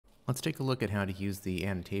Let's take a look at how to use the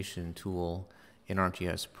annotation tool in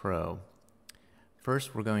ArcGIS Pro.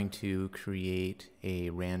 First, we're going to create a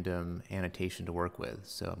random annotation to work with.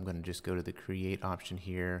 So I'm going to just go to the Create option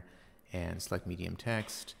here and select medium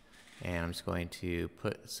text, and I'm just going to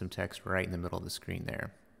put some text right in the middle of the screen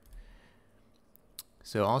there.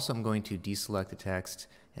 So also I'm going to deselect the text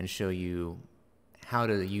and show you how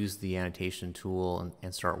to use the annotation tool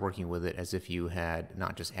and start working with it as if you had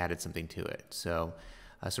not just added something to it. So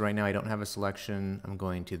right now I don't have a selection. I'm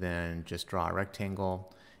going to then just draw a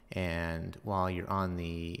rectangle, and while you're on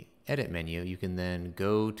the edit menu, you can then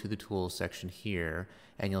go to the tools section here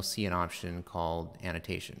and you'll see an option called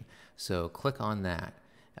annotation. So click on that.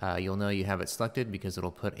 You'll know you have it selected because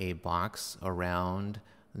it'll put a box around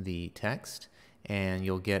the text, and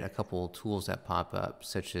you'll get a couple tools that pop up,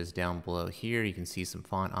 such as down below here you can see some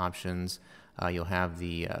font options. You'll have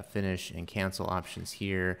the finish and cancel options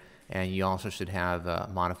here, and you also should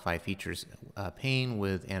have modify features pane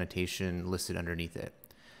with annotation listed underneath it.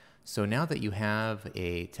 So now that you have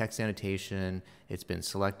a text annotation, it's been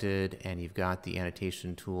selected, and you've got the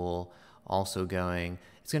annotation tool also going,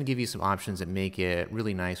 it's going to give you some options that make it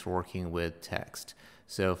really nice working with text.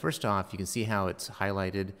 So first off, you can see how it's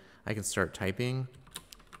highlighted. I can start typing,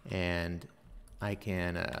 and I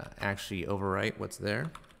can actually overwrite what's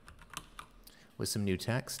there with some new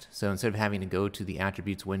text. So instead of having to go to the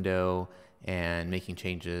attributes window and making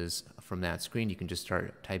changes from that screen, you can just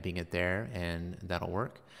start typing it there, and that'll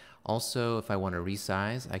work. Also, if I want to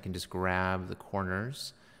resize, I can just grab the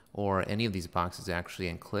corners or any of these boxes actually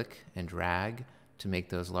and click and drag to make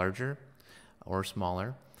those larger or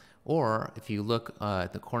smaller. Or if you look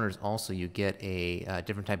at the corners also, you get a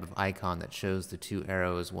different type of icon that shows the two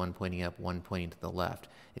arrows, one pointing up, one pointing to the left.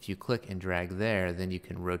 If you click and drag there, then you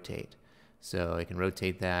can rotate. So I can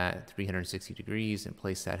rotate that 360 degrees and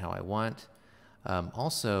place that how I want.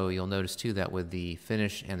 Also, you'll notice too that with the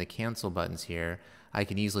finish and the cancel buttons here, I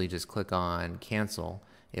can easily just click on cancel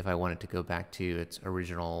if I want it to go back to its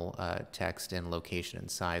original text and location and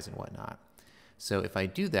size and whatnot. So if I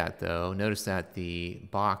do that though, notice that the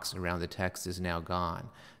box around the text is now gone.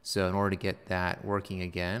 So in order to get that working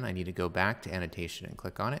again, I need to go back to annotation and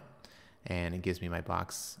click on it, and it gives me my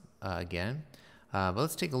box again. But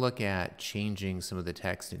let's take a look at changing some of the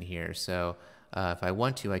text in here. So if I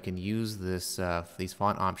want to, I can use these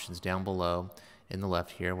font options down below in the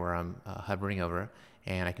left here where I'm hovering over,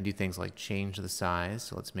 and I can do things like change the size.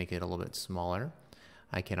 So let's make it a little bit smaller.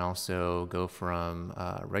 I can also go from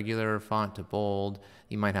regular font to bold.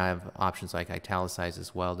 You might have options like italicize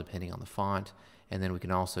as well, depending on the font. And then we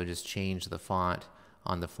can also just change the font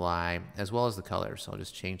on the fly as well as the color. So I'll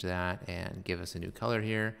just change that and give us a new color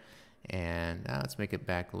here. And let's make it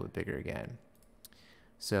back a little bit bigger again.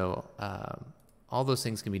 So all those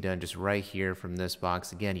things can be done just right here from this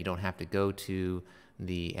box. Again, you don't have to go to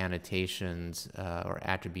the annotations or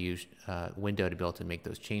attribute window to be able to make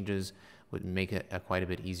those changes. Would make it quite a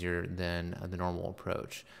bit easier than the normal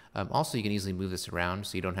approach. Also, you can easily move this around,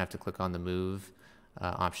 so you don't have to click on the move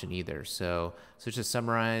option either. So just to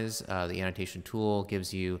summarize, the annotation tool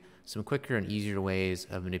gives you some quicker and easier ways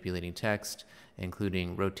of manipulating text,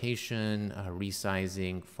 including rotation,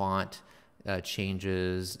 resizing, font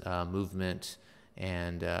changes, movement,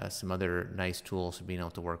 and some other nice tools for being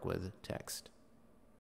able to work with text.